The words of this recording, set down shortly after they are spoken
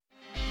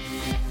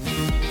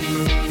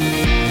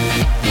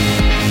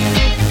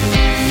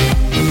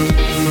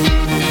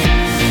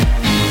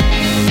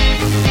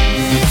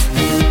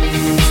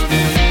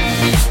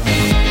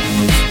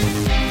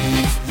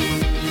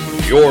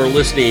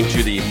listening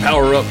to the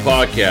Power Up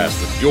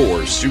Podcast with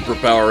your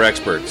superpower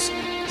experts.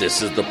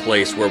 This is the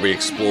place where we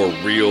explore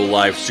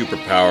real-life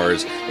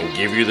superpowers and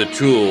give you the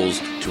tools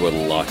to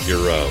unlock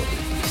your own.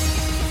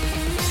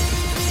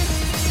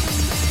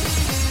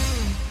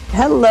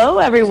 Hello,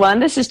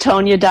 everyone. This is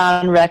Tonya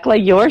Don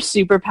Rekla, your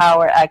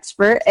superpower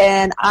expert,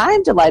 and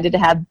I'm delighted to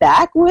have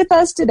back with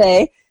us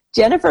today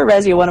Jennifer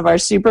Urezzio, one of our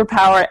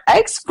superpower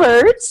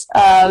experts.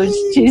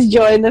 She's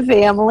joined the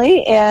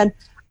family, and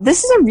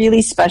this is a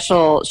really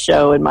special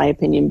show, in my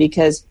opinion,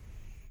 because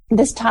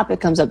this topic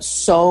comes up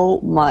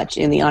so much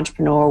in the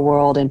entrepreneur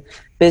world and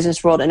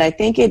business world, and I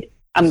think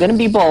I'm going to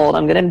be bold.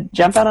 I'm going to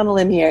jump out on a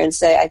limb here and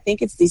say I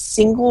think it's the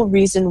single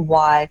reason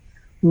why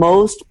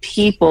most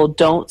people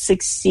don't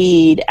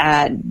succeed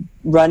at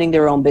running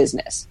their own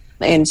business.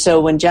 And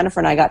so when Jennifer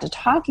and I got to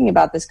talking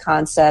about this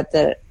concept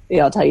that,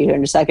 I'll tell you here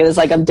in a second, it's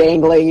like I'm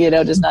dangling,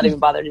 just not even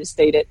bothering to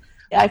state it.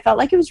 I felt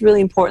like it was really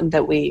important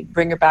that we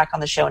bring her back on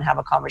the show and have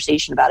a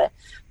conversation about it.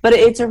 But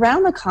it's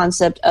around the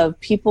concept of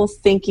people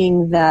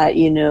thinking that,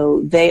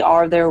 they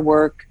are their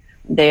work,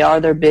 they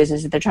are their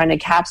business, that they're trying to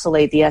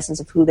encapsulate the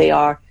essence of who they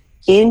are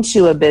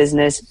into a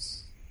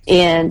business.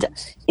 And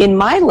in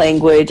my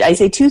language, I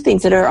say two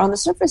things that are on the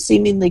surface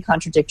seemingly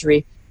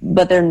contradictory,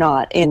 but they're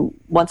not. And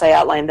once I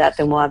outline that,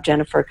 then we'll have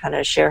Jennifer kind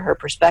of share her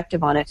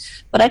perspective on it.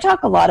 But I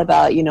talk a lot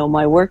about,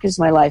 my work is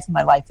my life and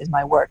my life is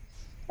my work.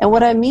 And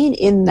what I mean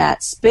in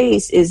that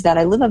space is that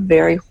I live a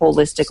very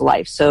holistic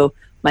life. So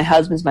my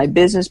husband's my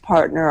business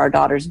partner. Our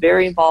daughter's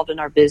very involved in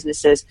our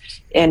businesses,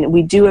 and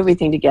we do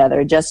everything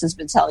together. Justin's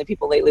been telling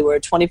people lately we're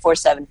a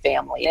 24/7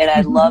 family, and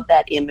I love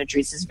that imagery.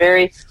 It's this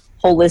very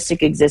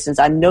holistic existence.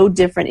 I'm no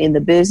different in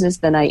the business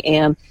than I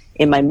am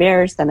in my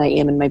marriage, than I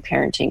am in my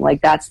parenting.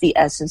 Like, that's the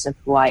essence of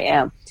who I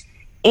am.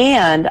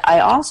 And I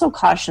also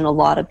caution a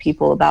lot of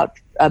people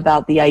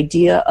about the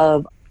idea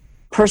of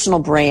personal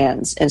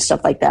brands and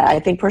stuff like that. I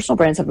think personal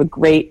brands have a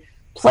great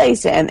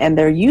place, and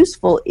they're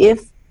useful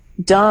if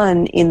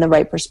done in the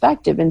right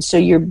perspective. And so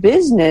your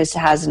business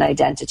has an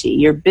identity.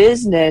 Your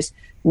business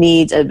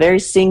needs a very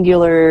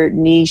singular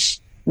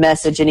niche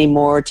message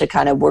anymore to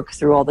kind of work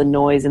through all the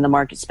noise in the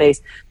market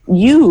space.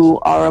 You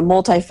are a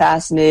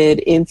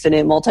multifaceted,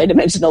 infinite,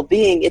 multidimensional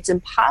being. It's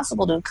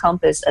impossible to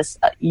encompass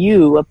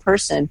a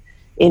person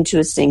into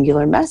a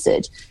singular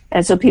message.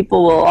 And so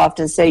people will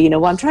often say,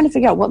 well, I'm trying to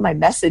figure out what my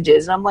message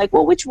is. And I'm like,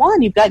 well, which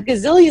one? You've got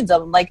gazillions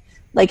of them.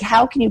 Like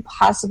how can you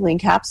possibly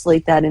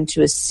encapsulate that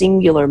into a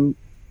singular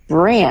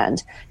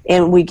brand?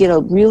 And we get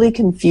really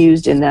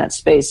confused in that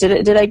space.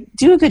 Did I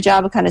do a good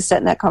job of kind of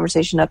setting that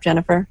conversation up,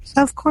 Jennifer?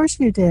 Of course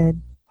you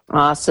did.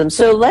 Awesome.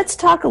 So let's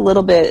talk a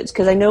little bit,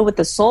 because I know with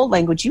the soul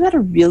language, you had a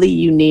really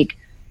unique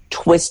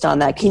twist on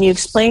that. Can you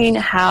explain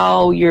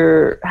how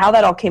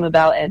that all came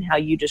about and how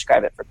you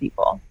describe it for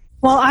people?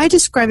 Well, I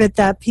describe it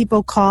that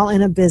people call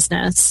in a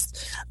business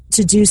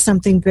to do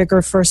something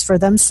bigger first for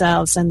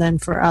themselves and then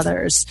for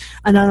others.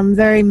 And on a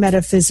very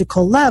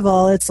metaphysical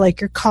level, it's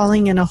like you're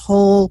calling in a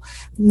whole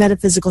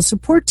metaphysical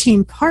support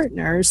team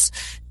partners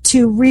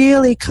to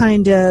really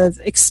kind of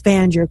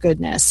expand your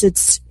goodness.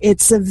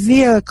 It's a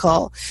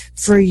vehicle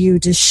for you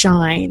to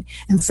shine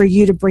and for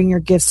you to bring your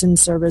gifts and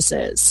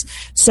services.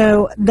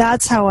 So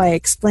that's how I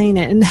explain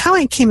it. And how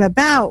it came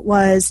about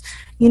was,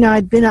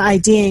 I'd been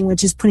IDing,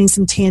 which is putting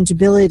some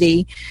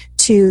tangibility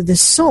to the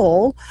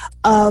soul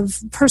of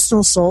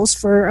personal souls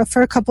for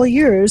a couple of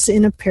years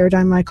in a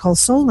paradigm I call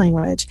soul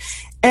language.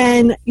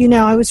 And,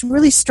 I was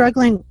really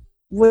struggling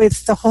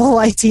with the whole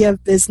idea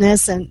of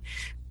business, and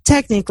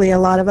technically a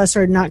lot of us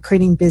are not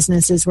creating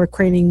businesses, we're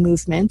creating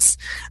movements,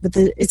 but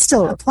it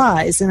still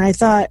applies. And I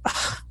thought,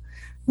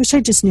 wish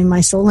I just knew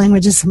my soul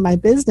languages of my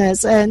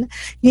business. And,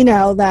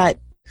 that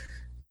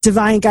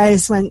divine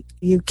guidance went,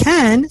 you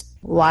can.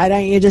 Why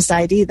don't you just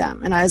ID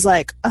them? And I was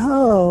like,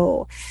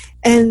 oh.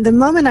 And the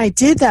moment I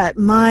did that,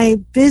 my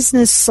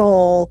business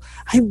soul,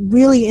 I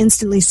really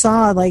instantly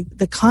saw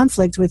the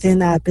conflict within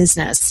that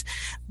business.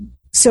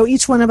 So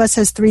each one of us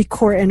has 3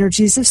 core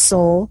energies of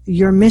soul: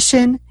 your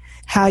mission,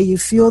 how you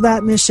feel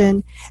that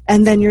mission,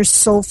 and then your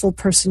soulful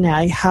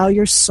personality, how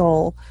your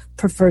soul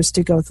prefers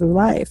to go through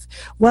life.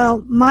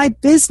 Well, my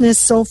business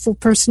soulful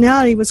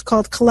personality was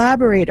called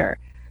collaborator.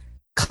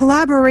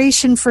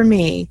 Collaboration for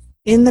me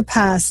in the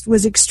past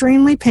was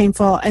extremely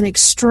painful and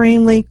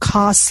extremely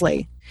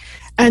costly.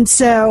 And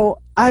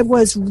so I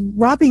was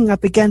rubbing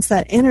up against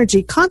that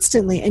energy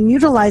constantly and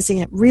utilizing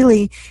it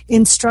really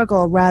in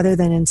struggle rather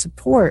than in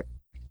support.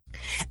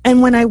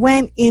 And when I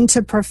went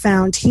into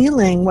profound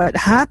healing, what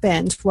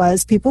happened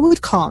was people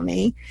would call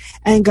me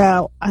and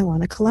go, I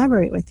want to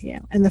collaborate with you.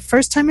 And the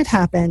first time it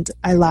happened,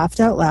 I laughed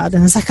out loud.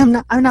 And I was like, I'm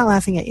not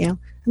laughing at you.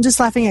 I'm just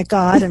laughing at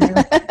God. And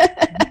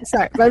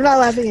sorry, but I'm not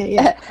laughing at you.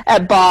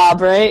 At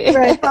Bob, right?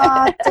 Right,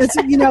 Bob. It's,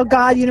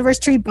 God, universe,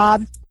 tree,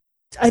 Bob.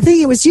 I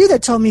think it was you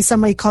that told me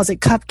somebody calls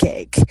it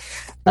cupcake.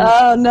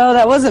 Oh, no,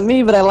 that wasn't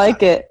me, but I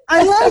like it.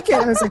 I like it.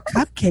 I was like,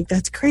 cupcake,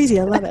 that's crazy.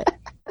 I love it.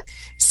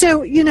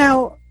 So,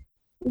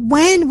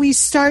 when we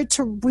start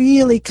to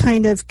really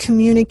kind of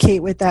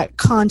communicate with that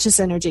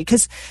conscious energy,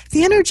 because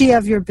the energy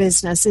of your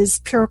business is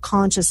pure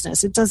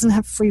consciousness. It doesn't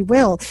have free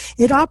will.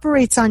 It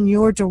operates on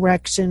your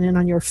direction and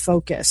on your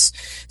focus.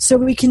 So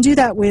we can do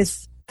that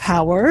with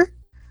power,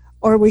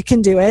 or we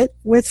can do it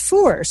with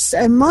force.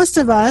 And most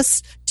of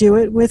us do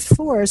it with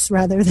force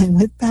rather than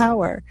with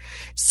power.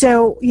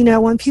 So,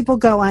 when people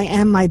go, I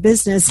am my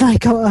business, I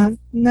go,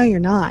 no, you're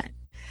not.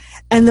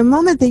 And the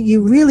moment that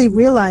you really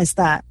realize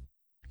that,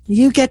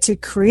 you get to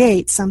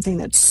create something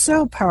that's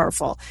so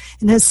powerful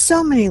and has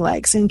so many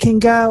legs and can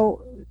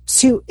go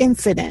to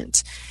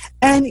infinite.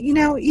 And,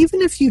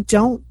 even if you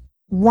don't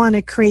want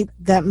to create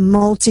that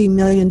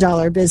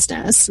multi-million-dollar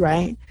business,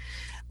 right?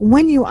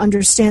 When you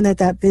understand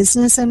that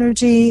business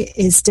energy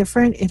is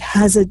different, it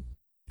has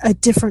a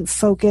different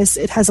focus.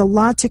 It has a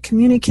lot to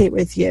communicate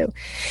with you.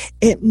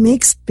 It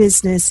makes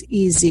business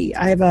easy.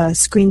 I have a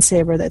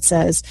screensaver that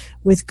says,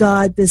 with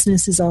God,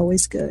 business is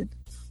always good.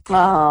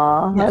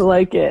 Aw, I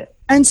like it.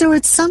 And so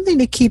it's something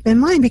to keep in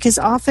mind, because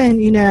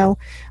often, I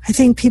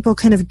think people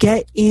kind of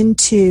get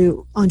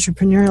into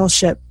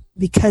entrepreneurship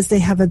because they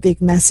have a big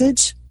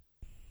message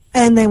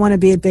and they want to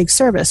be a big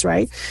service,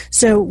 right?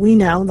 So we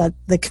know that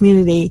the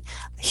community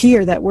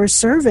here that we're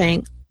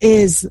serving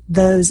is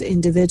those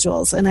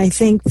individuals. And I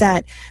think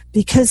that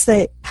because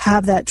they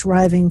have that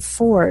driving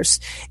force,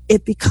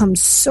 it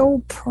becomes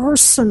so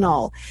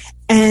personal,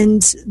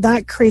 and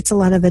that creates a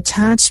lot of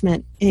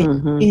attachment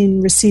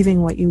in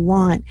receiving what you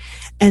want.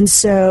 And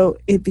so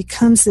it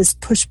becomes this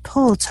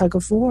push-pull tug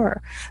of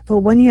war. But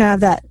when you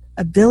have that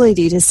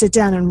ability to sit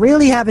down and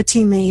really have a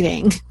team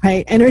meeting,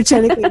 right,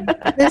 energetically in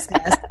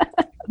business,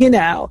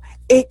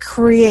 it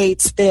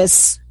creates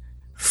this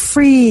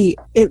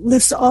it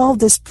lifts all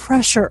this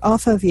pressure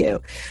off of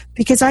you,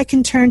 because I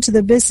can turn to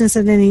the business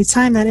at any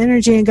time, that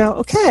energy, and go,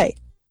 okay,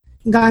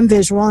 I'm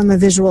visual, I'm a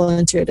visual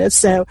intuitive,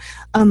 so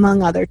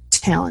among other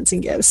talents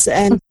and gifts.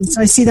 And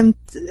so I see them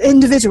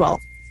individual.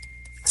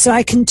 So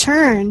I can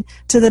turn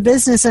to the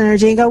business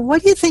energy and go,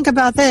 what do you think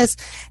about this?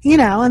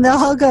 And they'll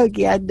all go,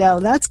 yeah, no,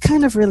 that's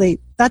kind of really,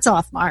 that's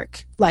off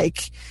mark.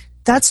 Like,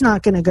 that's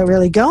not going to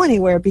really go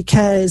anywhere,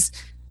 because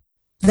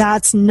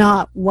that's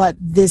not what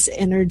this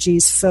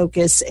energy's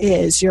focus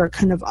is. You're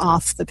kind of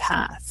off the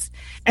path.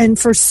 And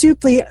for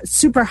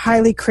super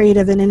highly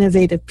creative and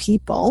innovative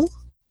people,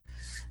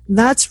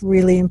 that's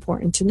really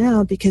important to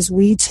know, because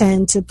we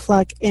tend to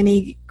pluck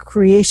any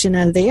creation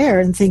out of the air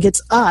and think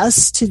it's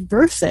us to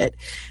birth it.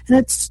 And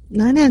it's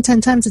 9 out of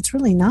 10 times it's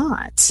really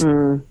not.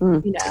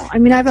 Mm-hmm.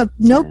 I have a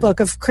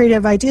notebook of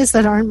creative ideas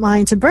that aren't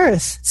mine to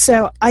birth.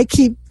 So I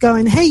keep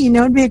going, hey,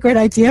 it'd be a great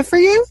idea for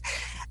you?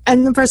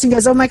 And the person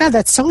goes, oh my God,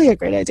 that's totally a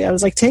great idea. I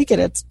was like, take it.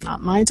 It's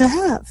not mine to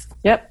have.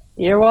 Yep.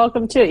 You're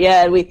welcome to it.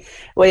 Yeah. We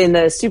in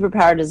the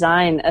superpower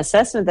design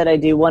assessment that I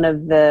do, one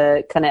of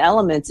the kind of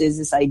elements is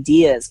this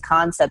ideas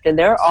concept. And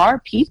there are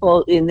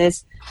people in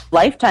this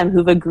lifetime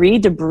who've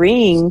agreed to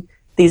bring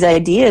these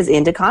ideas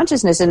into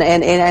consciousness. And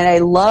I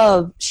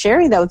love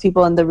sharing that with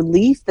people, and the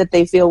relief that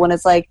they feel when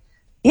it's like,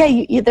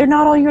 yeah, they're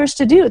not all yours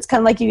to do. It's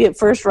kind of like you get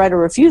first right of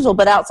refusal.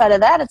 But outside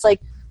of that, it's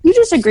like, you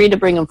just agreed to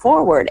bring them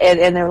forward.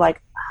 And they're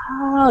like,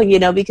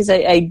 oh, because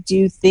I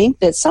do think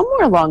that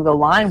somewhere along the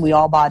line, we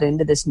all bought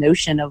into this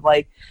notion of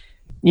like,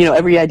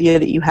 every idea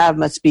that you have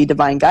must be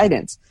divine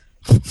guidance.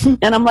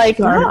 And I'm like,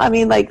 no,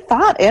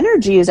 thought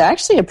energy is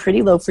actually a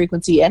pretty low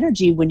frequency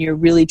energy. When you're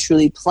really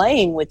truly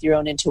playing with your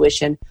own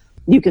intuition,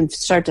 you can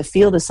start to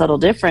feel the subtle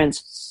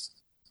difference.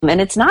 And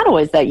it's not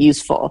always that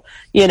useful,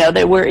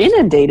 that we're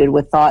inundated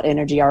with thought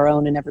energy, our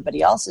own and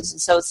everybody else's.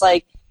 And so it's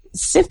like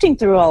sifting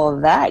through all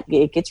of that,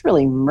 it gets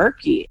really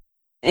murky.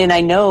 And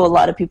I know a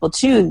lot of people,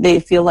 too, they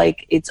feel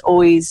like it's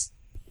always,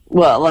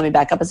 well, let me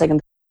back up a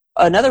second.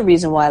 Another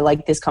reason why I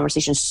like this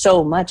conversation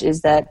so much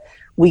is that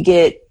we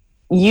get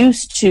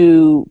used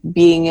to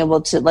being able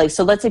to,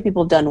 so let's say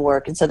people have done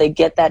work, and so they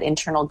get that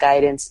internal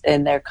guidance,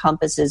 and their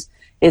compass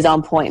is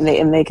on point,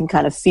 and they can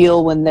kind of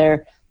feel when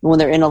they're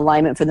in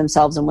alignment for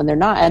themselves and when they're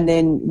not. And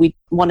then we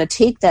want to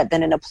take that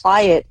then and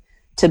apply it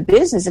to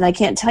business. And I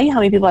can't tell you how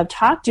many people I've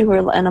talked to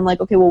and I'm like,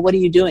 okay, well, what are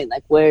you doing?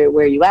 Like, where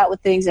are you at with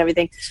things and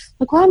everything?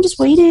 Like, well, I'm just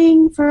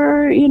waiting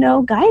for,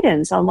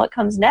 guidance on what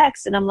comes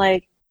next. And I'm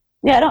like,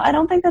 yeah, I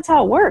don't think that's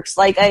how it works.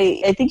 Like,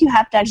 I think you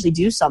have to actually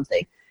do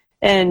something.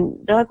 And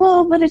they're like,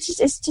 well, but it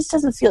just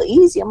doesn't feel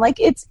easy. I'm like,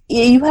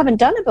 you haven't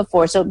done it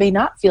before, so it may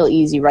not feel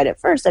easy right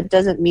at first. That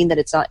doesn't mean that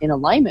it's not in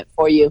alignment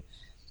for you.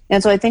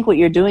 And so I think what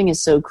you're doing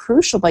is so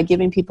crucial by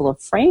giving people a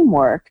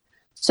framework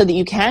so that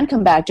you can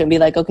come back to and be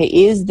like, okay,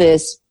 is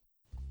this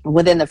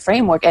within the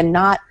framework, and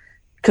not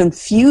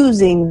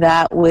confusing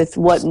that with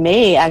what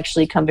may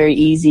actually come very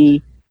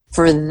easy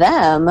for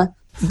them,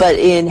 but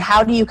in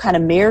how do you kind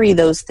of marry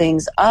those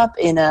things up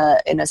in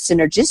a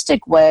synergistic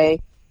way.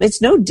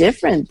 It's no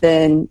different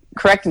than,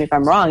 correct me if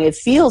I'm wrong, it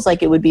feels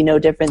like it would be no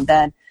different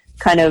than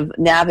kind of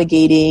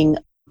navigating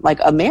like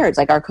a marriage,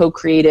 like our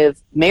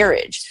co-creative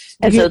marriage.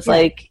 And so it's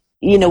like,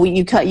 you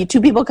two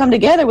people come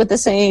together with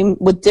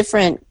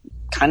different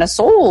kind of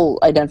soul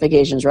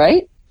identifications,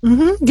 right?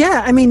 Mm-hmm.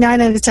 Yeah, I mean,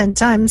 9 out of 10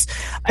 times.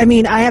 I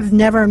mean, I have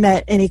never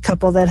met any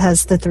couple that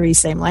has the 3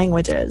 same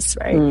languages,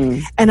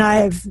 right? And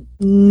I've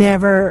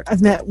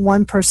met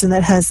one person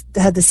that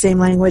had the same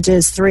language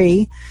as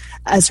 3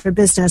 as for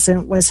business,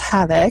 and it was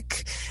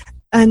Havoc.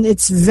 And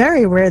it's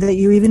very rare that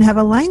you even have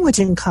a language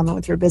in common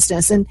with your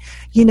business. And,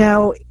 you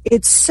know,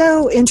 it's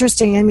so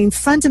interesting. I mean,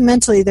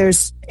 fundamentally,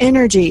 there's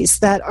energies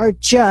that are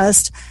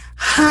just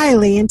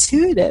highly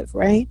intuitive,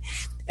 right?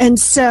 And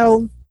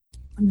so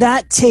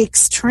that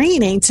takes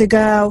training to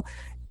go,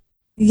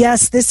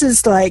 yes, this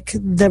is like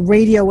the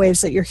radio waves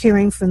that you're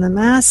hearing from the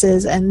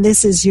masses, and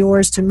this is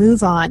yours to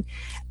move on.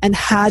 And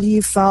how do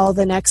you follow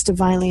the next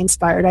divinely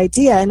inspired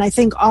idea? And I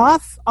think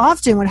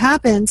often what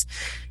happens,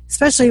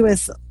 especially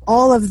with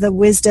all of the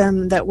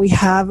wisdom that we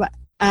have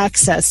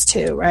access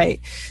to, right?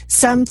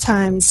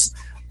 Sometimes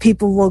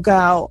people will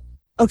go,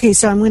 okay,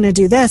 so I'm going to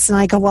do this. And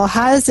I go, well,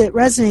 how does it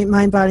resonate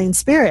mind, body, and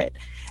spirit?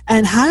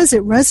 And how does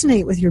it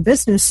resonate with your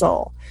business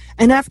soul?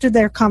 And after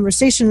their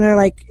conversation, they're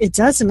like, it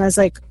doesn't. I was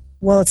like,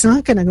 well, it's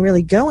not going to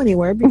really go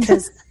anywhere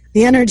because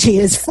the energy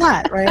is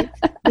flat, right?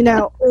 You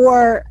know,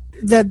 or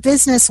the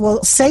business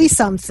will say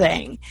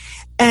something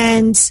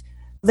and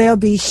there'll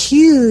be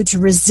huge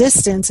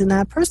resistance in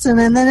that person.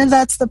 And then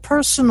that's the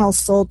personal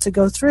soul to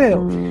go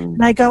through.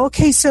 And I go,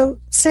 okay, so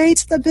say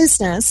to the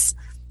business,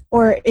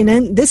 or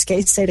in this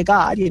case, say to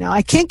God, you know,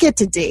 I can't get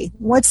to D.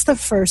 What's the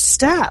first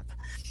step?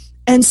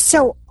 And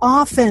so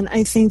often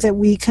I think that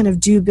we kind of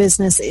do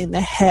business in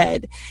the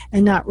head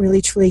and not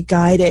really truly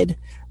guided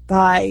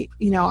by,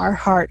 you know, our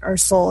heart, our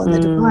soul, and the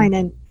divine.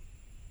 And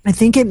I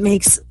think it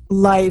makes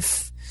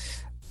life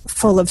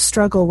full of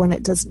struggle when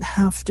it doesn't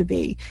have to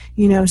be.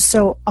 You know,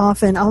 so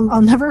often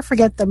I'll never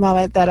forget the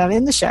moment that I'm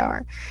in the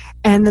shower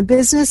and the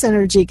business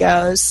energy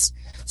goes,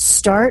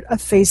 start a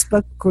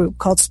Facebook group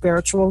called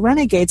Spiritual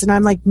Renegades. And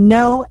I'm like,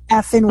 no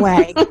effing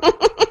way.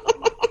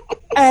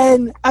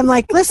 And I'm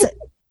like, listen,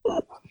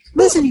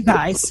 you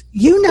guys,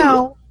 you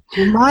know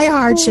my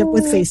hardship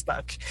with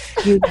Facebook.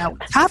 You know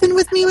what's happened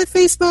with me with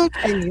Facebook,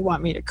 and you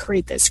want me to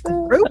create this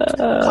group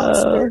called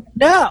Spirit?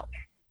 No.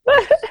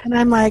 And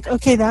I'm like,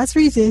 okay, that's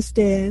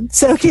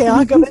resistance. Okay,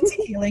 I'll go into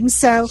healing.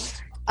 So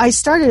I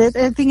started it.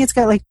 I think it's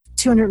got like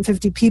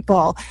 250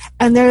 people,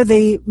 and they're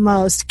the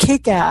most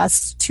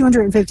kick-ass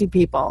 250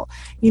 people.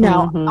 You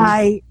know,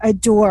 I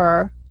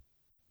adore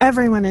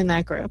everyone in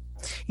that group.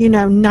 You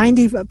know,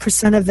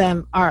 90% of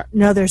them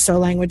know their soul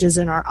languages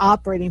and are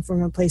operating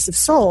from a place of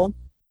soul.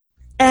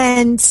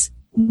 And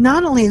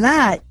not only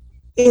that,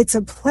 it's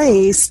a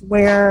place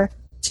where,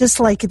 just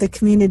like the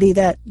community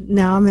that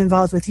now I'm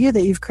involved with you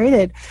that you've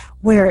created,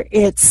 where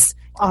it's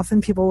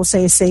often people will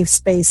say a safe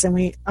space,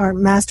 and our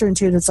master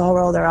intuitives all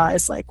roll their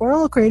eyes like, we're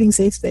all creating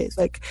safe space.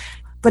 Like,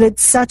 but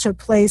it's such a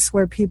place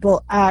where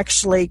people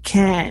actually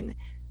can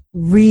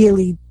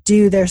really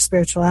do their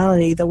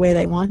spirituality the way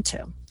they want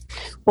to.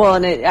 Well,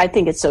 and I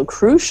think it's so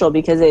crucial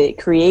because it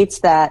creates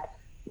that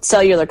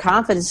cellular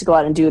confidence to go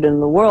out and do it in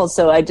the world.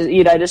 So I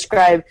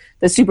describe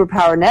the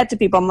superpower net to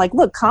people. I'm like,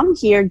 look, come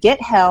here, get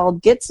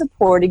held, get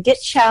supported,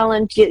 get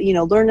challenged,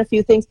 learn a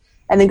few things,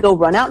 and then go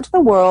run out into the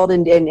world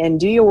and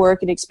do your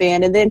work and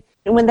expand. And then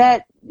when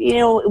that,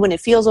 when it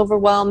feels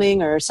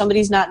overwhelming or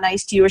somebody's not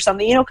nice to you or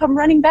something, come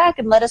running back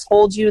and let us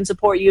hold you and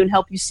support you and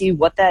help you see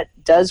what that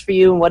does for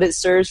you and what it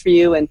serves for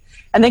you. And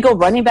then go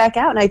running back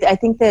out. And I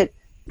think that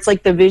it's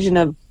like the vision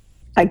of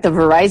like the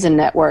Verizon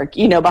network,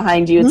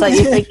 behind you. It's like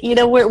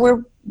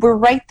we're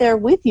right there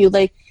with you.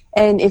 Like,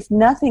 and if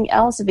nothing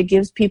else, if it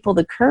gives people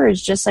the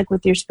courage, just like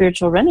with your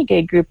Spiritual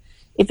Renegade group,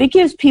 if it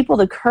gives people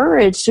the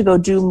courage to go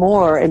do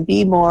more and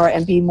be more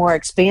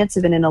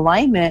expansive and in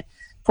alignment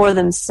for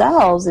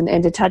themselves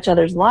and to touch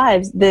others'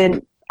 lives,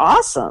 then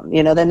awesome.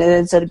 Then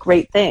it's a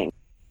great thing.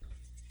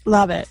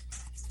 Love it.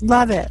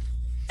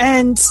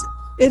 And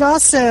it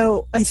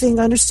also, I think,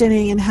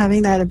 understanding and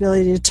having that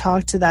ability to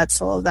talk to that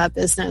soul of that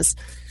business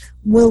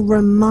will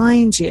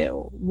remind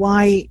you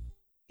why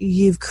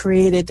you've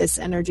created this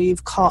energy.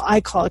 I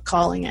call it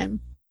calling in.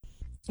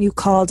 You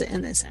called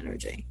in this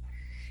energy.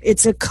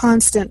 It's a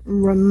constant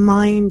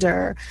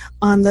reminder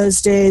on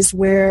those days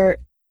where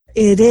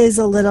it is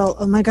a little,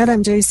 oh my God,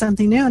 I'm doing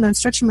something new and I'm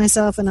stretching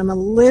myself and I'm a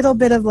little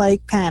bit of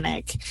like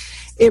panic.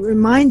 It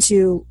reminds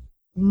you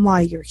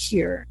why you're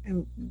here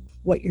and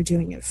what you're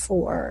doing it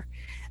for.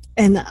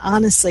 And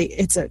honestly,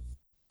 it's a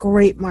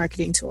great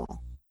marketing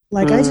tool.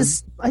 Like I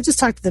just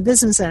talked to the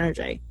business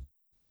energy.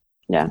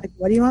 Yeah. Like,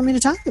 what do you want me to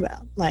talk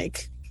about?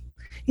 Like,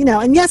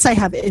 and yes, I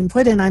have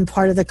input and I'm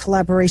part of the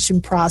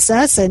collaboration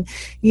process. And,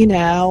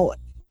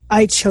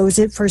 I chose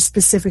it for a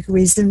specific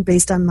reason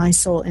based on my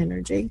soul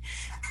energy.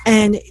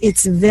 And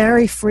it's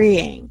very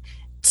freeing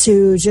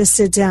to just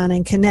sit down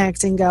and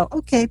connect and go,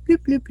 okay, bloop,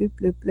 bloop, bloop,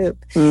 bloop, bloop.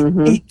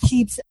 Mm-hmm. It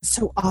keeps,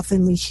 so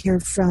often we hear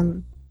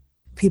from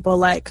people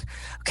like,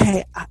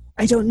 okay,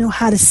 I don't know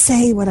how to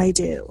say what I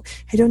do.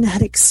 I don't know how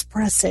to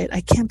express it.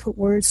 I can't put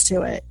words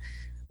to it.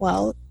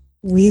 Well,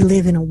 we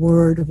live in a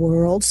word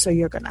world, so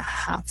you're going to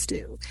have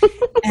to.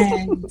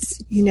 And,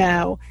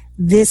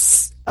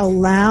 this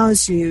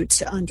allows you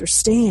to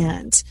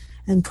understand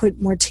and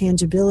put more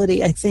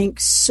tangibility. I think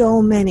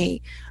so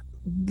many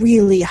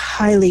really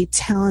highly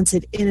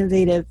talented,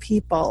 innovative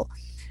people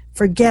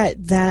forget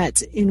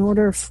that in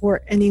order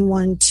for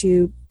anyone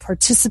to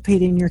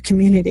participate in your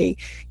community,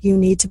 you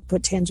need to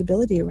put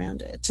tangibility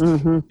around it.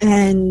 Mm-hmm.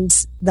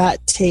 And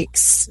that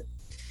takes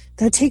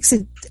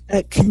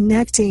a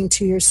connecting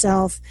to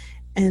yourself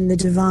and the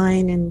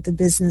divine and the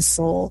business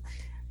soul.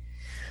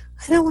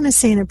 I don't want to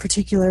say in a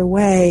particular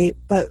way,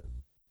 but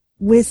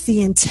with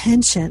the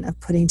intention of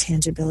putting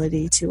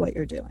tangibility to what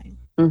you're doing.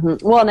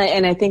 Mm-hmm. Well,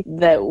 and I think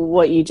that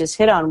what you just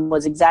hit on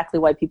was exactly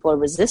why people are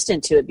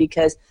resistant to it,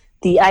 because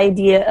the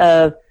idea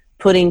of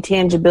putting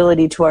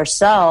tangibility to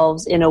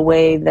ourselves in a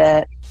way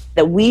that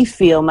we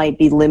feel might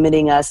be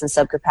limiting us in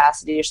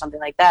subcapacity or something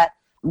like that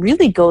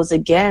really goes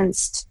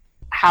against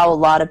how a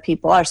lot of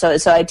people are. So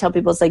I tell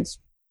people, it's like,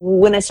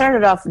 when I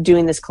started off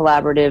doing this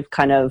collaborative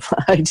kind of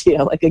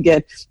idea, like,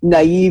 again,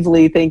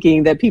 naively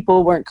thinking that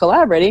people weren't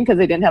collaborating because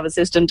they didn't have a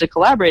system to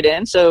collaborate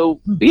in.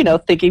 So,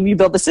 thinking you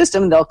build the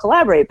system, they'll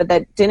collaborate, but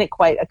that didn't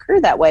quite occur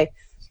that way.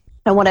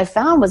 And what I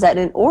found was that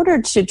in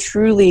order to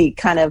truly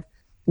kind of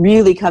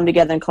really come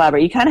together and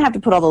collaborate, you kind of have to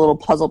put all the little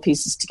puzzle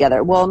pieces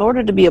together. Well, in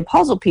order to be a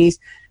puzzle piece,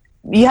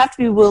 you have to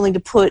be willing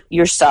to put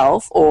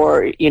yourself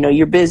or,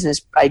 your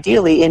business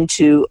ideally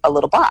into a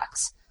little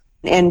box.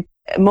 And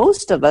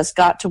most of us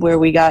got to where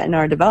we got in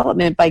our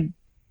development by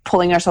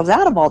pulling ourselves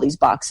out of all these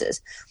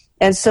boxes.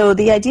 And so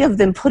the idea of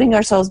them putting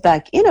ourselves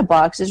back in a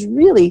box is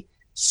really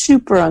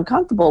super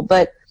uncomfortable.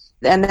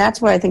 And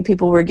that's where I think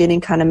people were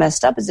getting kind of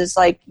messed up, is it's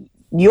like,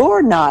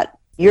 you're not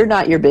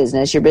your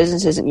business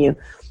isn't you,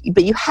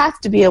 but you have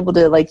to be able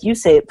to, like you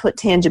say, put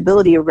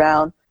tangibility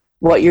around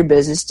what your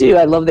business do.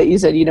 I love that you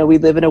said, we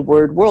live in a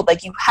word world.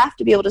 Like, you have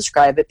to be able to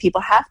describe it.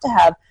 People have to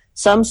have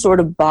some sort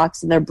of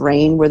box in their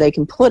brain where they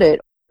can put it,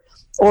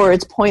 or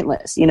it's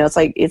pointless.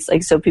 It's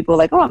like, so people are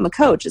like, oh, I'm a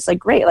coach. It's like,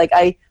 great.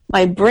 Like,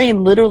 my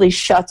brain literally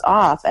shuts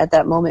off at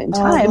that moment in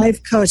time.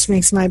 Life coach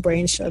makes my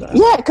brain shut off.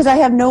 Yeah, because I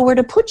have nowhere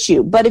to put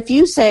you. But if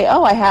you say,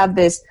 oh, I have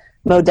this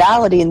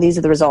modality and these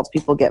are the results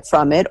people get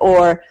from it,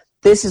 or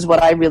this is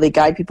what I really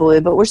guide people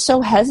with, but we're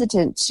so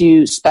hesitant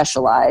to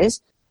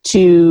specialize,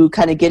 to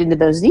kind of get into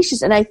those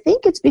niches. And I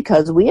think it's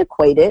because we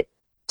equate it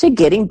to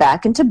getting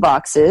back into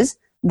boxes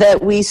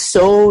that we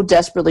so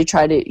desperately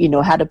try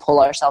to, how to pull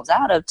ourselves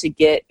out of to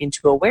get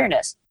into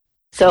awareness.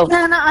 So,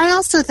 and I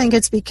also think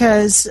it's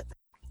because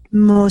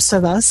most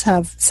of us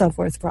have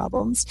self-worth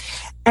problems,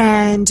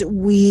 and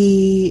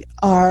we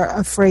are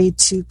afraid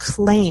to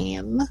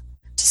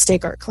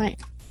stake our claim.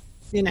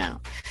 Yeah.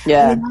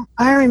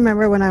 I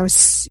remember when I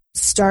was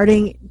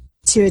starting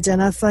to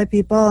identify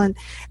people, and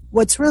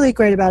what's really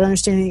great about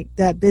understanding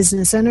that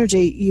business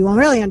energy, you will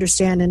really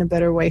understand in a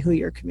better way who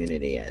your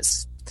community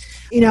is.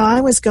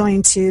 I was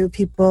going to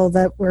people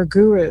that were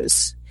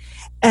gurus,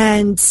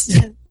 and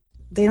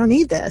they don't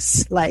need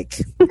this.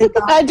 Like,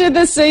 I did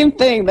the same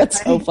thing. That's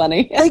right? So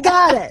funny. They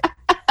got it.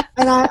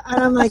 And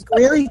I'm like,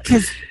 really?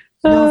 Because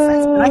no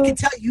offense, but I can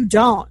tell you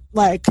don't.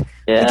 Like,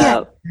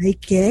 again,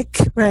 psychic,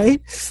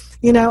 right?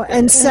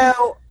 And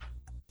so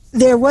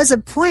there was a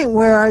point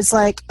where I was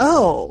like,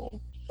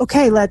 oh,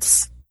 okay,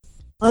 let's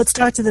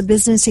talk to the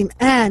business team.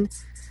 And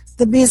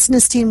the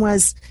business team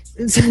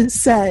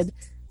said,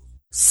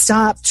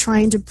 stop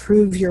trying to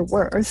prove your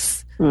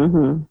worth,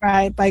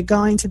 right, by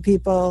going to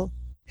people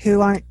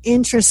who aren't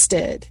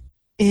interested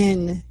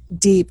in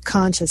deep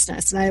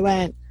consciousness. And I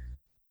went,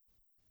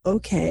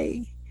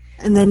 okay.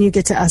 And then you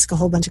get to ask a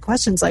whole bunch of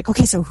questions like,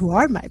 okay, so who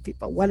are my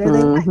people? What are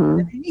they like? What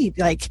do they need?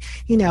 Like,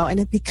 and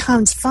it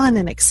becomes fun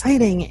and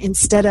exciting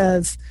instead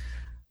of,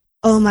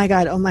 oh my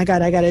God,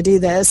 I got to do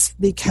this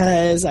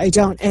because I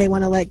don't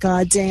want to let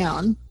God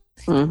down,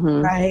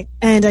 right?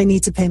 And I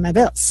need to pay my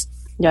bills.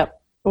 Yep.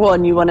 Well,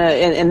 and you want to,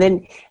 and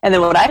then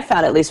what I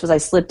found at least was I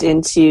slipped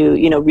into,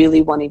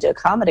 really wanting to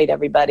accommodate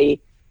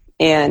everybody.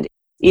 And,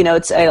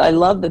 I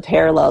love the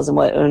parallels and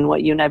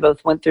what you and I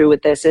both went through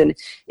with this. And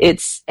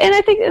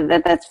I think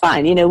that's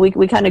fine.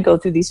 We kind of go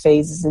through these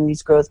phases and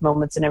these growth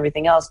moments and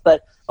everything else.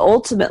 But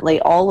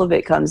ultimately, all of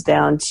it comes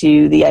down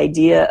to the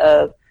idea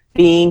of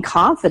being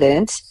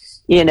confident,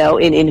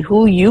 in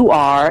who you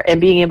are,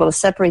 and being able to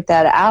separate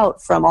that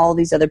out from all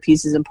these other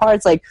pieces and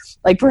parts. Like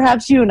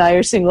perhaps you and I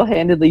are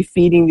single-handedly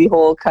feeding the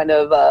whole kind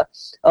of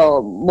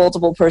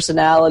multiple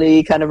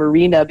personality kind of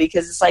arena,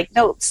 because it's like,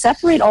 no,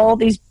 separate all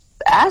these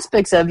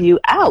aspects of you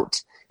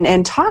out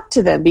and talk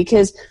to them,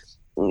 because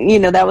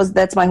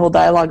that's my whole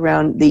dialogue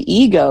around the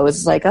ego.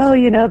 It's like, oh,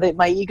 that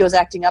my ego's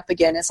acting up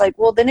again. It's like,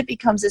 well, then it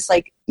becomes this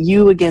like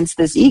you against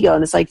this ego,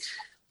 and it's like,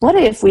 what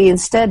if we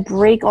instead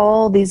break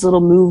all these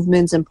little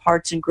movements and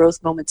parts and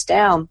growth moments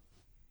down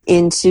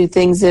into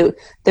things that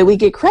we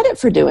get credit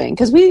for doing?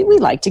 Because we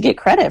like to get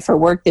credit for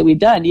work that we've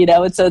done,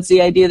 and so it's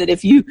the idea that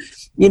if you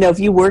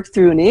work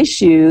through an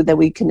issue, that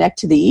we connect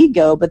to the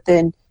ego, but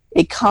then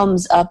it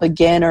comes up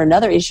again, or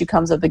another issue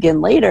comes up again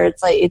later.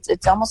 It's like,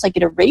 it's almost like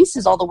it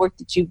erases all the work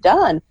that you've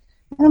done.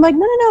 And I'm like,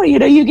 no,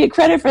 you get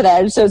credit for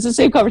that. And so it's the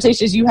same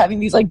conversation as you having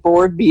these like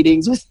board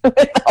meetings with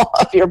all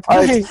of your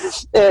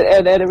parts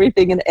and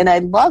everything. And I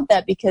love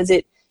that, because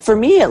it for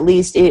me at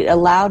least, it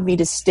allowed me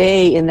to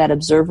stay in that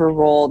observer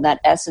role, that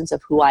essence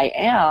of who I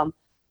am,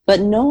 but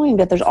knowing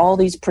that there's all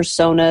these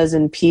personas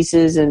and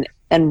pieces and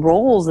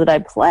roles that I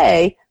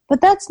play,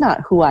 but that's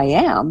not who I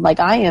am. Like,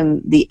 I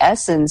am the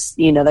essence,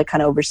 that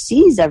kind of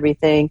oversees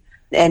everything.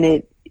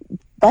 And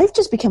life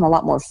just became a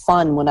lot more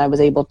fun when I was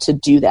able to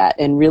do that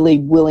and really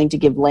willing to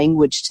give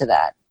language to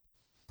that.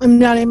 I'm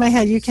nodding my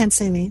head. You can't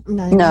see me. I'm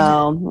nodding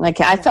No, I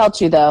can't. I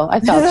felt you, though. I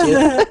felt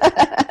you.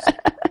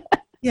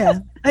 Yeah.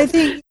 I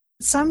think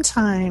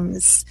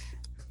sometimes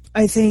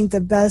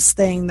the best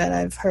thing that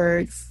I've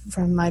heard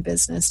from my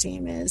business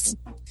team is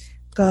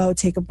go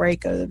take a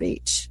break, go to the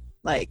beach.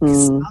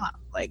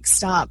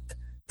 Stop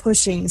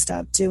pushing,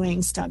 stop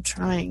doing, stop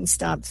trying,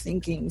 stop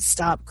thinking,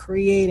 stop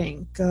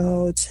creating,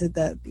 go to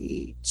the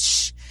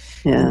beach.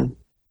 Yeah.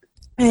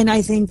 And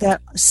I think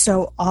that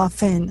so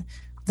often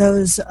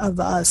those of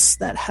us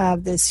that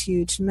have this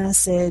huge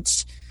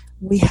message,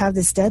 we have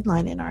this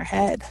deadline in our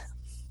head.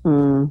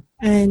 And,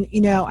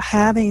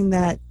 having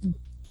that,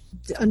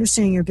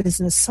 understanding your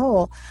business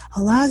soul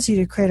allows you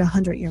to create a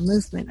 100-year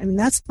movement. I mean,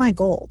 that's my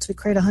goal, to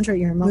create a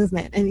 100-year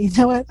movement. And you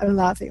know what? I'm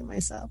laughing at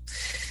myself.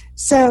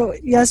 So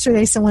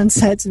yesterday someone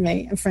said to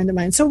me, a friend of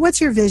mine, so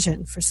what's your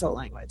vision for soul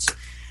language?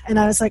 And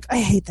I was like, I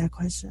hate that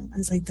question. I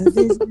was like, the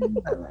vision, blah,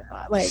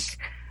 blah, blah.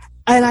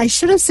 And I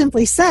should have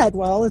simply said,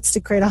 well, it's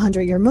to create a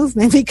 100-year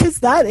movement, because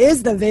that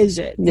is the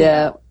vision.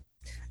 Yeah.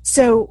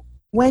 So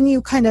when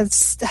you kind of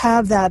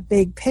have that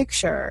big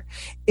picture,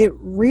 it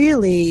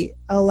really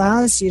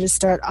allows you to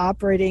start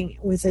operating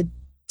with a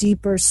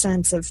deeper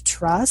sense of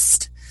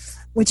trust,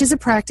 which is a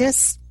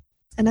practice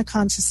and a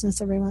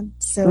consciousness, everyone.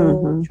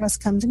 So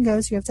trust comes and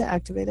goes. You have to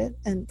activate it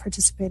and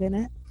participate in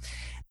it.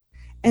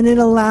 And it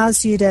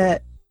allows you to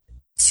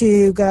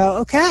go,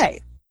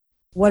 okay,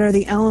 what are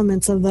the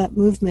elements of that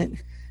movement?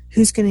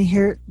 Who's going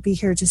to be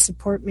here to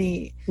support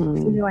me?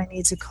 Who do I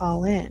need to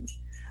call in?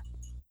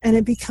 And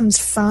it becomes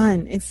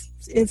fun.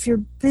 If your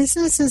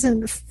business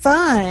isn't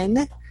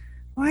fun,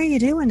 why are you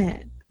doing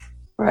it?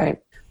 Right.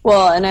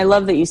 Well, and I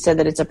love that you said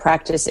that it's a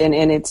practice, and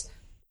it's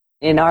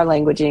in our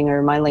languaging,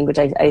 or my language,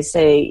 I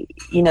say,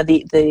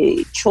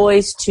 the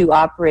choice to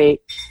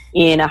operate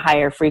in a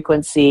higher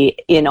frequency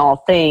in all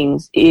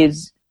things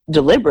is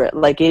deliberate.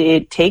 Like,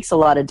 it takes a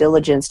lot of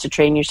diligence to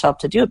train yourself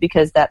to do it,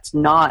 because that's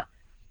not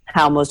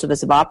how most of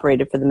us have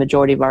operated for the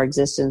majority of our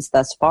existence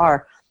thus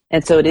far.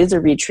 And so it is a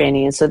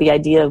retraining. And so the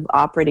idea of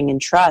operating in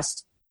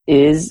trust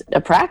is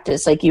a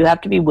practice. Like, you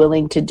have to be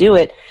willing to do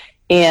it.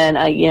 And,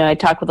 I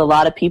talk with a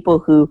lot of people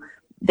who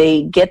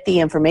they get the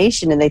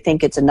information and they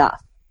think it's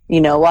enough.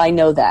 Well, I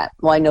know that.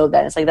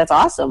 It's like, that's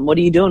awesome. What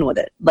are you doing with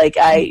it?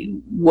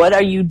 What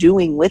are you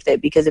doing with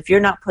it? Because if you're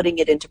not putting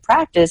it into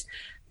practice,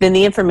 then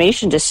the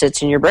information just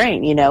sits in your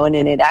brain, and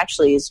it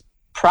actually is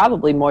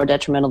probably more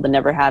detrimental than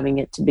never having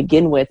it to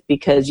begin with,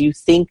 because you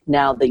think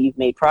now that you've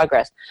made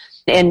progress.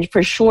 And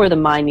for sure, the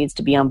mind needs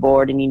to be on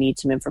board and you need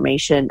some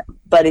information,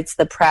 but it's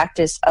the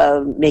practice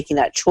of making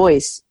that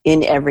choice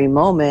in every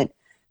moment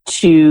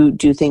to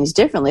do things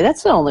differently.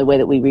 That's the only way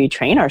that we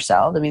retrain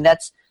ourselves. I mean,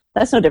 that's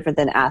no different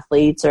than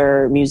athletes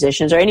or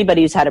musicians or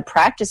anybody who's had to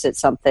practice at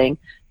something.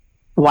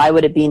 Why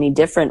would it be any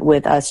different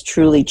with us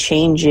truly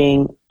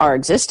changing our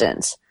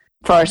existence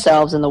for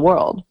ourselves and the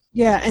world?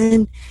 Yeah,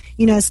 and,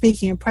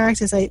 speaking of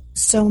practice,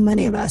 so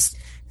many of us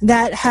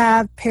that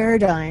have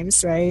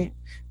paradigms, right,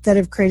 that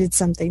have created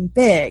something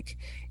big,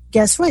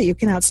 guess what? You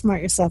can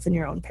outsmart yourself in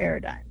your own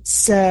paradigm.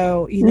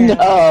 So,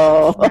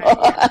 No.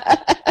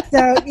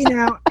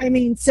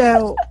 Right?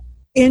 So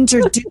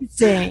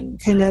introducing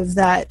kind of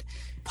that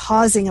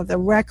pausing of the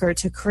record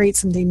to create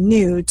something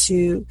new,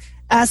 to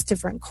ask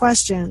different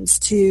questions,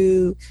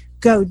 to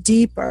go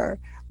deeper,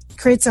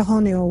 creates a whole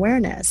new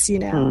awareness.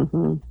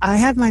 I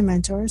have my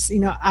mentors,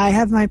 I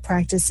have my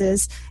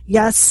practices.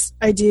 Yes,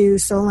 I do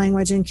soul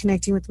language and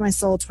connecting with my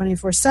soul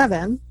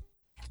 24/7.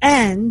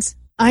 And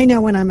I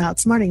know when I'm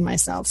outsmarting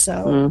myself.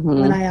 So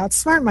when I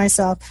outsmart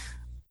myself,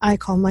 I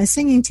call my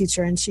singing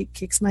teacher and she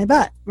kicks my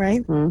butt,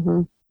 right?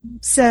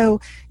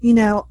 So,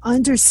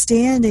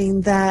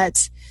 understanding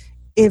that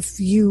if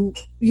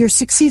you're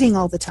succeeding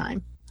all the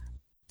time,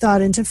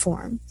 thought into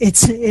form.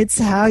 It's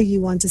how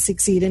you want to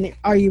succeed, and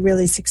are you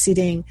really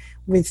succeeding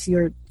with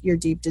your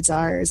deep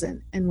desires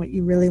and what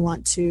you really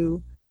want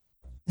to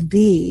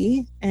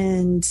be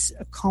and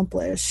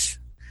accomplish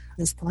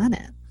this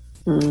planet.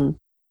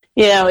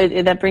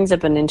 That brings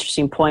up an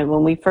interesting point.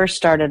 When we first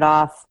started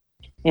off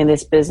in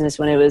this business,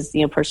 when it was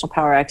personal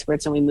power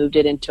experts, and we moved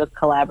it into a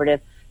collaborative,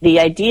 the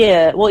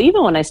idea, well,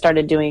 even when I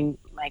started doing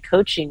my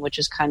coaching, which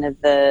is kind of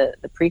the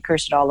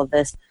precursor to all of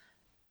this,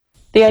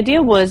 the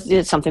idea was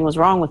that something was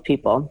wrong with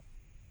people.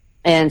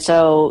 And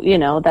so,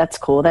 that's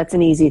cool. That's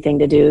an easy thing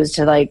to do, is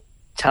to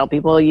tell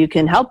people you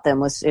can help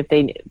them with, if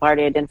they've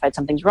already identified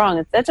something's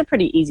wrong. That's a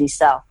pretty easy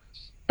sell.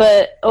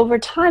 But over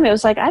time, it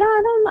was like,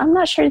 I'm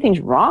not sure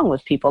anything's wrong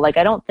with people. I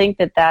don't think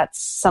that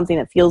that's something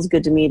that feels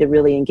good to me to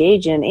really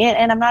engage in.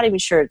 And I'm not even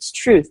sure it's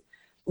truth.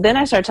 Then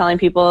I started telling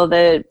people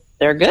that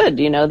they're good,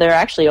 they're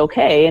actually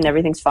okay and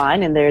everything's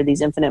fine. And they're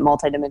these infinite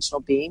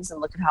multidimensional beings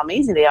and look at how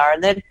amazing they are.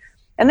 And then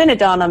And then it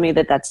dawned on me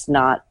that that's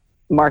not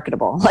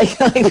marketable. Like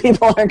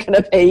people aren't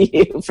going to pay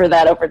you for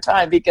that over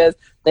time because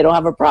they don't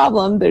have a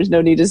problem. There's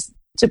no need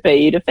to pay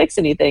you to fix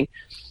anything.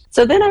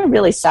 So then I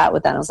really sat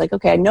with that. I was like,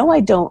 okay, I know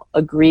I don't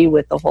agree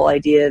with the whole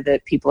idea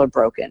that people are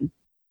broken.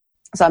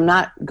 So I'm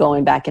not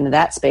going back into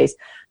that space.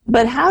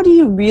 But how do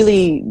you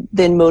really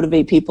then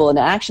motivate people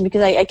into action?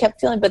 Because I kept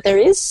feeling, but there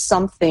is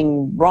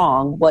something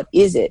wrong. What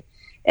is it?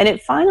 And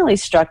it finally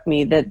struck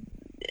me that,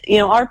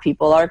 our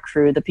people, our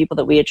crew, the people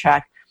that we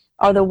attract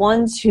are the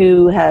ones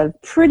who have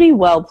pretty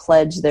well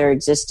pledged their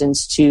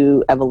existence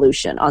to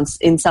evolution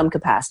in some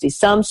capacity,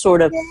 some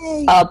sort of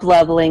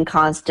up-leveling,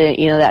 constant,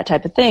 that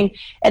type of thing.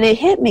 And it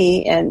hit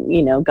me,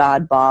 and,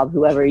 God, Bob,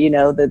 whoever,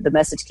 the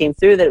message came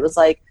through that it was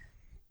like,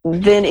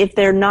 then if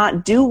they're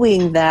not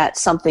doing that,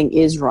 something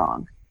is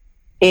wrong.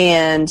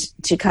 And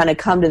to kind of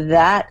come to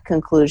that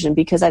conclusion,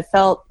 because I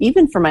felt,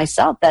 even for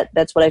myself,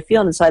 that's what I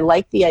feel. And so I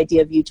like the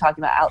idea of you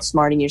talking about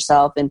outsmarting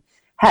yourself and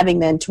having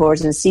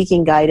mentors and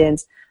seeking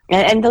guidance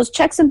and those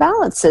checks and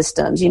balance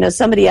systems.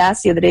 Somebody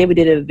asked the other day, we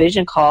did a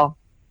vision call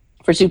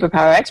for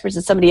superpower experts,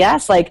 and somebody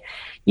asked,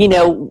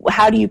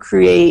 how do you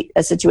create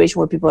a situation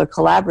where people are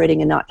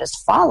collaborating and not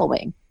just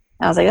following?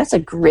 And I was like, that's a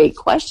great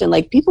question.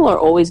 Like, people are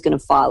always going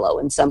to follow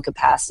in some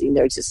capacity.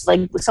 They're just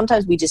like,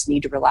 sometimes we just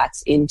need to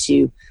relax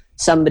into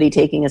somebody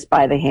taking us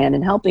by the hand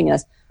and helping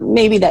us.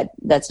 Maybe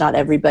that's not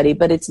everybody,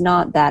 but it's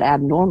not that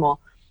abnormal.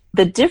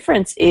 The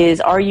difference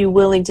is, are you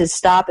willing to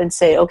stop and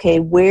say, okay,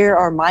 where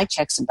are my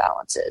checks and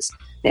balances?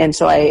 And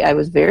so I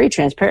was very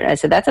transparent. I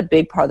said, that's a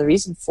big part of the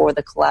reason for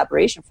the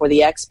collaboration, for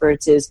the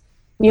experts is,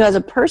 as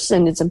a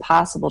person, it's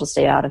impossible to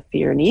stay out of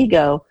fear and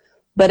ego.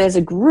 But as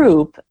a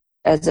group,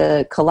 as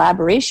a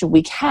collaboration,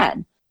 we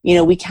can.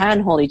 We can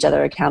hold each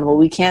other accountable.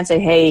 We can say,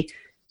 hey,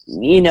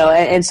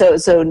 and so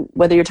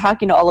whether you're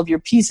talking to all of your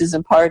pieces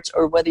and parts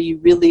or whether you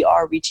really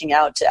are reaching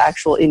out to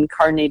actual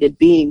incarnated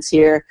beings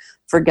here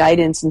for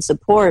guidance and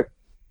support,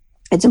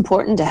 it's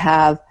important to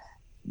have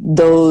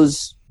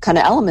those kind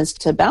of elements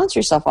to bounce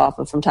yourself off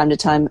of from time to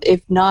time.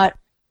 If not,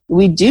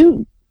 we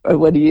do, or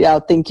what do you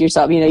outthink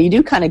yourself? You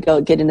do kind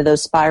of get into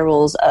those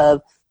spirals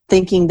of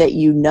thinking that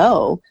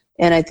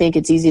and I think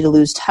it's easy to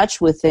lose touch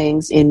with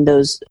things in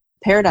those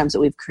paradigms that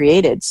we've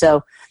created.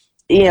 So,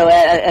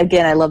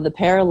 again, I love the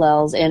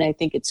parallels, and I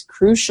think it's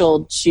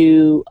crucial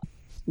to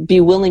be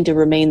willing to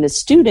remain the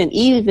student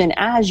even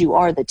as you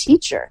are the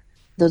teacher.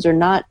 Those are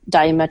not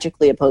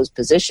diametrically opposed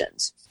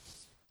positions.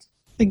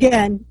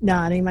 Again,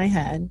 nodding my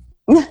head.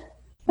 My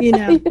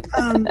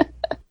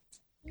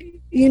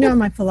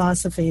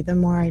philosophy, the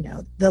more I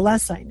know, the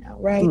less I know,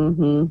 right?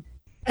 Mm-hmm.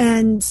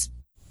 And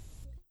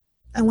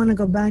I want to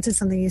go back to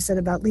something you said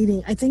about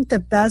leading. I think the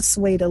best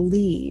way to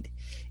lead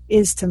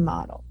is to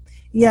model.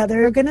 Yeah,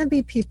 there are going to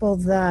be people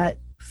that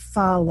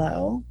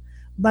follow,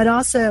 but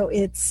also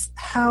it's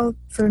how,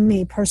 for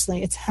me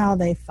personally, it's how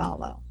they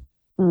follow.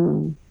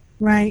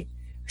 Right?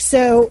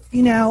 So,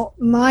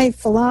 my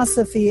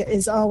philosophy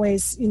is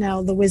always,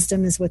 the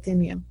wisdom is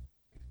within you.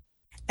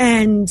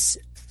 And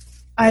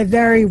I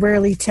very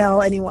rarely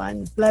tell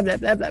anyone, blah, blah,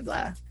 blah, blah,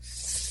 blah.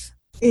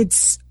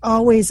 It's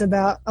always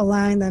about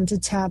allowing them to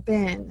tap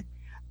in.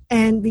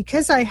 And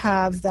because I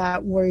have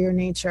that warrior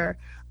nature,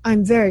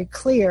 I'm very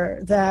clear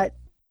that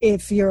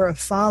if you're a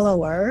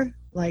follower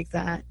like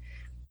that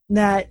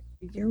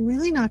you're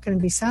really not going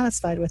to be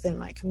satisfied within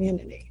my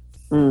community.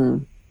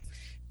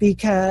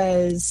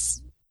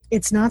 Because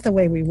it's not the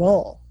way we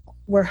roll.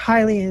 We're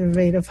highly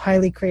innovative,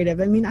 highly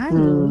creative. I mean, I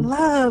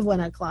love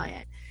when a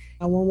client,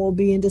 and when we'll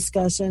be in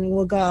discussion,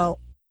 we'll go,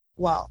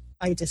 well,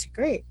 I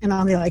disagree. And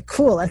I'll be like,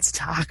 cool, let's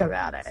talk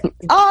about it.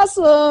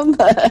 Awesome.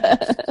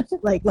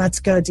 Like, let's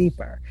go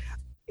deeper.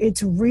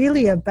 It's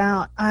really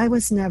about, I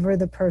was never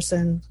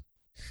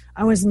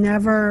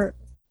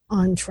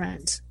on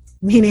trend.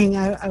 Meaning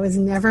I was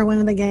never one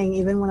of the gang,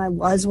 even when I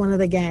was one of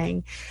the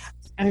gang.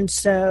 And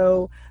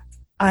so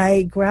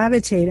I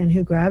gravitate, and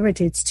who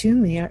gravitates to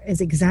me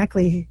is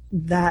exactly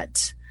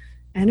that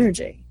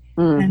energy.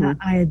 And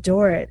I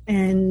adore it.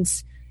 And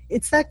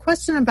it's that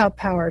question about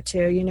power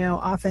too.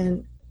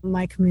 Often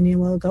my community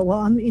will go, well,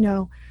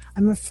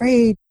 I'm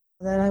afraid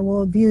that I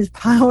will abuse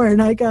power.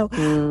 And I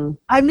go,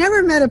 I've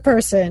never met a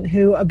person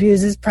who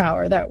abuses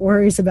power that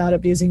worries about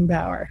abusing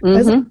power.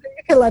 You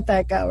can let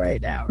that go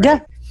right now. Right?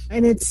 Yeah.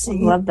 And I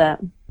love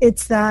that.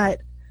 It's that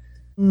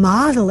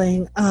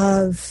modeling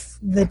of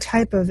the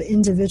type of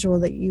individual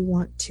that you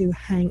want to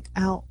hang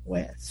out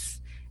with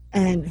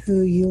and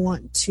who you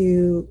want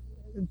to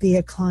be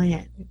a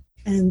client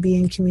and be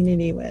in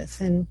community with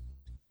and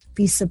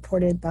be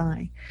supported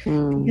by.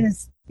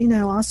 Because,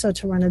 also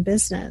to run a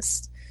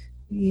business,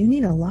 you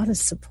need a lot of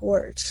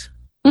support.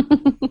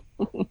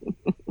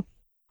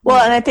 Well,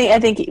 and I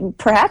think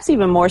perhaps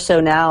even more so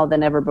now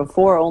than ever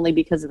before, only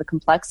because of the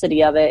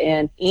complexity of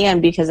it,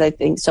 and because I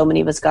think so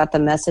many of us got the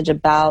message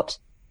about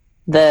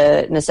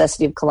the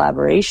necessity of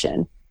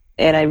collaboration.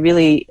 And I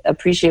really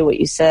appreciate what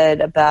you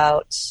said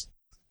about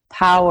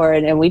power,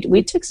 and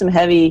we took some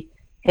heavy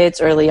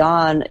hits early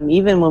on,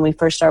 even when we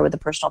first started with the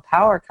personal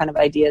power kind of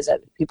ideas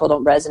that people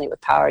don't resonate with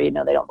power, they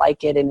don't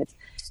like it, and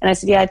And I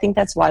said, yeah, I think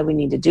that's why we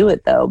need to do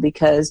it, though,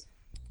 because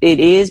it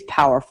is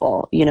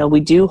powerful. We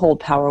do hold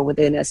power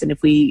within us. And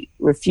if we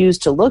refuse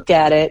to look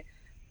at it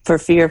for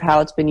fear of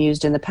how it's been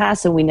used in the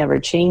past, then we never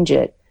change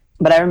it.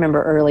 But I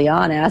remember early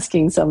on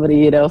asking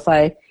somebody, if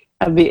I'd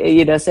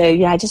say,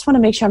 yeah, I just want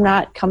to make sure I'm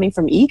not coming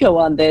from ego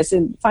on this.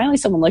 And finally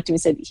someone looked at me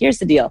and said, here's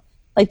the deal.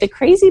 Like, the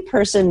crazy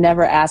person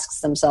never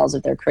asks themselves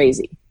if they're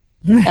crazy.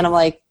 And I'm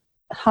like,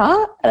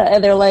 huh?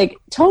 And they're like,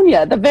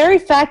 Tonya, the very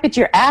fact that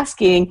you're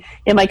asking,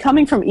 am I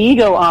coming from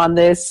ego on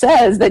this,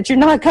 says that you're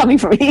not coming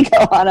from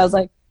ego on. I was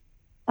like,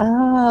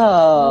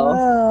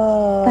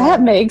 oh,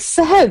 that makes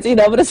sense,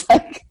 but it's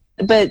like,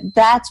 but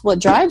that's what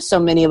drives so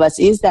many of us,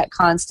 is that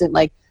constant,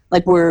 like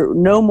we're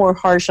no more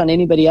harsh on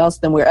anybody else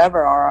than we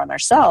ever are on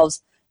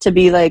ourselves, to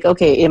be like,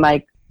 okay, am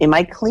I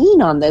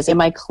clean on this?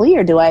 Am I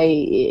clear?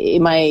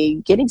 Am I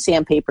getting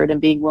sandpapered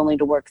and being willing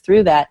to work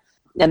through that?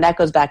 And that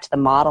goes back to the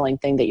modeling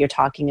thing that you're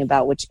talking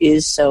about, which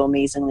is so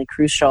amazingly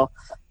crucial,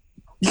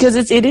 because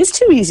it is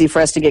too easy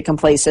for us to get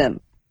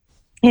complacent.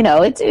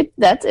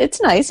 It's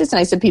nice. It's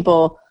nice that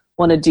people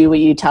want to do what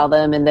you tell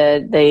them and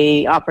that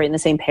they operate in the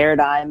same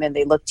paradigm and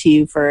they look to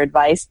you for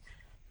advice.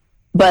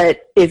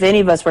 But if any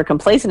of us were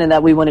complacent in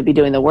that, we wouldn't be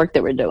doing the work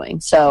that we're doing.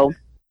 So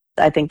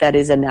I think that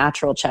is a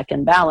natural check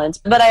and balance.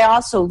 But I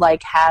also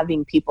like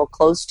having people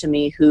close to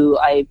me who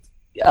I've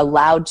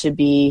allowed to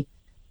be,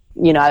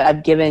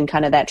 I've given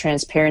kind of that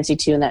transparency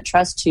to and that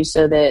trust to,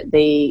 so that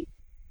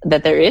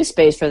there is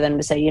space for them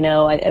to say,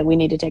 we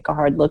need to take a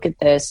hard look at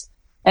this.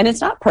 And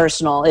it's not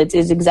personal. It's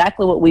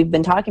exactly what we've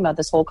been talking about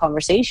this whole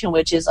conversation,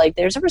 which is like,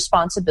 there's a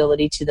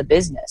responsibility to the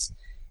business.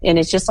 And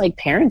it's just like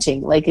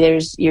parenting. Like,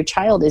 your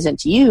child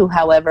isn't you.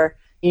 However,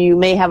 you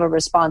may have a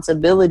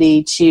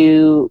responsibility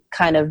to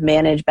kind of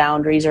manage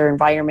boundaries or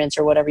environments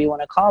or whatever you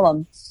want to call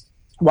them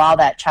while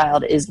that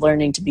child is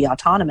learning to be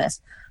autonomous.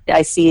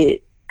 I see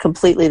it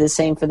completely the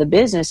same for the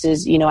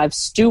businesses. I've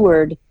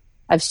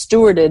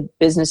stewarded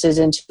businesses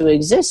into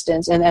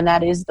existence, and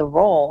that is the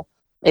role.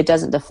 It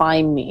doesn't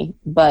define me,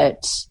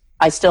 but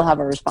I still have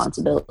a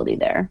responsibility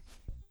there.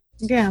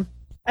 Yeah.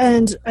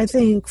 And I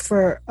think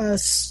for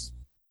us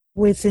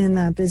within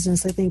that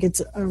business, I think it's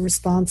a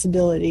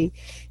responsibility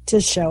to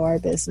show our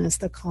business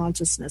the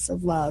consciousness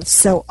of love.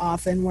 So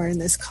often we're in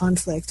this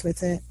conflict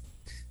with it.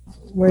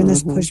 We're in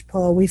this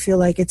push-pull. We feel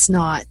like it's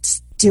not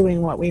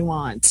doing what we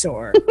want,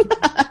 or...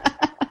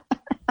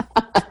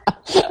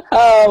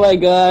 Oh my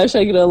gosh,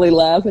 I can only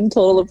laugh and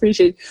total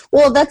appreciate.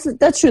 Well, that's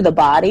true of the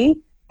body.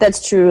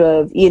 That's true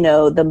of,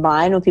 the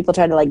mind, when people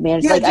try to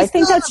manage. Yeah, I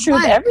think that's true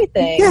of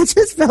everything. Yeah,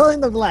 just fill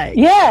in the blank.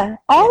 Yeah,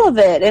 all of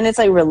it. And it's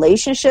like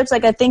relationships.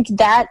 I think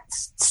that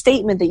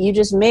statement that you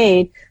just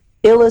made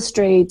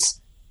illustrates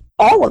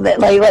all of it.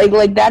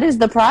 Like that is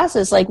the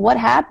process. Like, what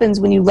happens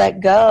when you let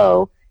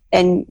go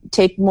and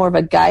take more of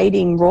a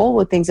guiding role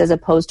with things as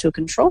opposed to a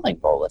controlling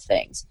role with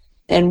things,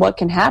 and what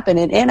can happen.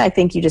 And I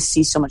think you just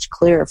see so much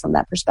clearer from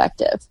that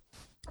perspective.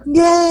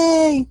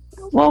 Yay!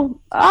 Well,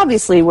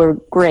 obviously we're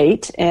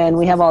great, and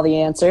we have all the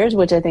answers,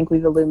 which I think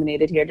we've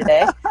illuminated here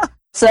today.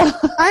 So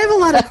I have a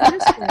lot of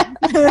questions.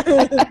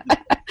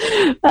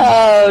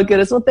 Oh,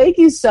 goodness. Well, thank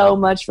you so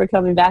much for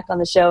coming back on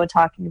the show and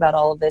talking about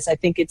all of this. I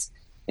think it's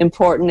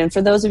important. And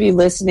for those of you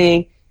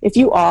listening, if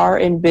you are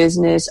in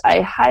business,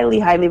 I highly,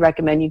 highly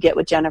recommend you get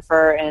with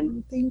Jennifer.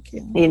 And thank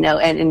you.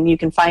 And you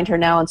can find her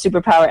now on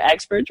Superpower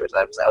Experts, which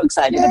I'm so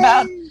excited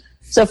about.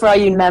 So for all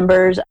you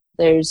members,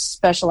 there's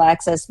special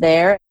access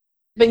there.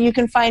 But you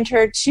can find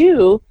her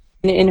too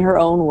in her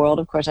own world.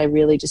 Of course, I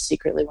really just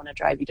secretly want to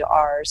drive you to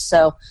ours.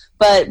 So,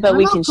 but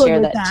we can share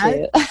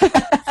that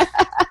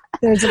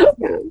too.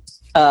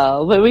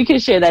 But we can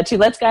share that too.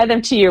 Let's guide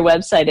them to your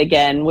website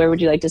again. Where would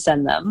you like to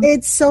send them?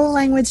 It's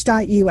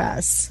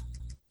soullanguage.us.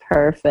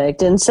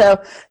 Perfect. And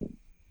so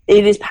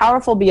it is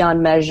powerful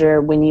beyond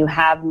measure when you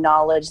have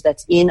knowledge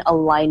that's in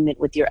alignment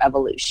with your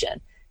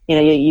evolution.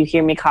 You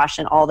hear me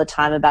caution all the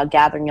time about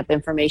gathering up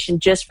information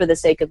just for the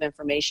sake of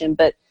information,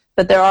 but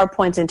there are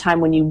points in time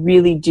when you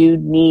really do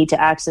need to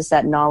access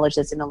that knowledge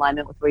that's in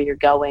alignment with where you're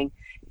going.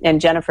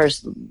 And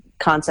Jennifer's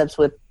concepts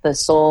with the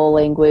soul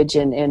language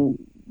and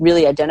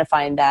really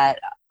identifying that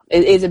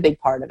is a big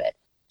part of it.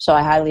 So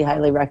I highly,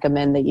 highly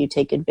recommend that you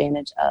take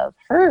advantage of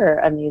her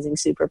amazing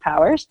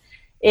superpowers.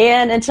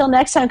 And until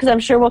next time, because I'm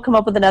sure we'll come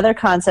up with another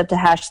concept to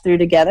hash through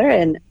together.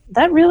 And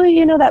that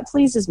really, that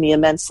pleases me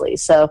immensely.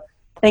 So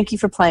thank you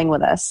for playing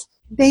with us.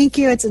 Thank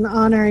you. It's an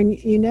honor. And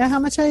you know how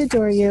much I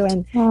adore you.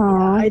 And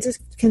I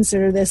just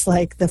consider this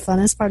like the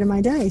funnest part of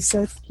my day.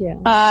 So thank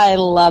you. I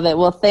love it.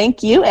 Well,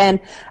 thank you. And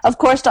of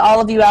course, to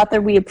all of you out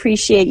there, we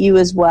appreciate you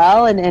as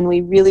well. And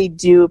we really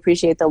do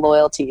appreciate the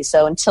loyalty.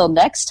 So until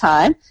next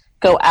time,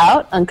 go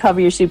out, uncover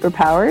your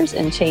superpowers,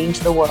 and change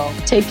the world.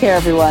 Take care,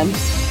 everyone.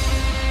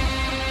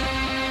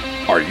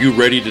 Are you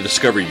ready to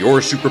discover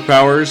your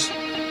superpowers?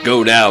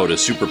 Go now to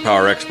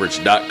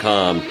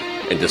superpowerexperts.com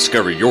and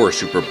discover your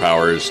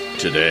superpowers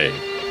today.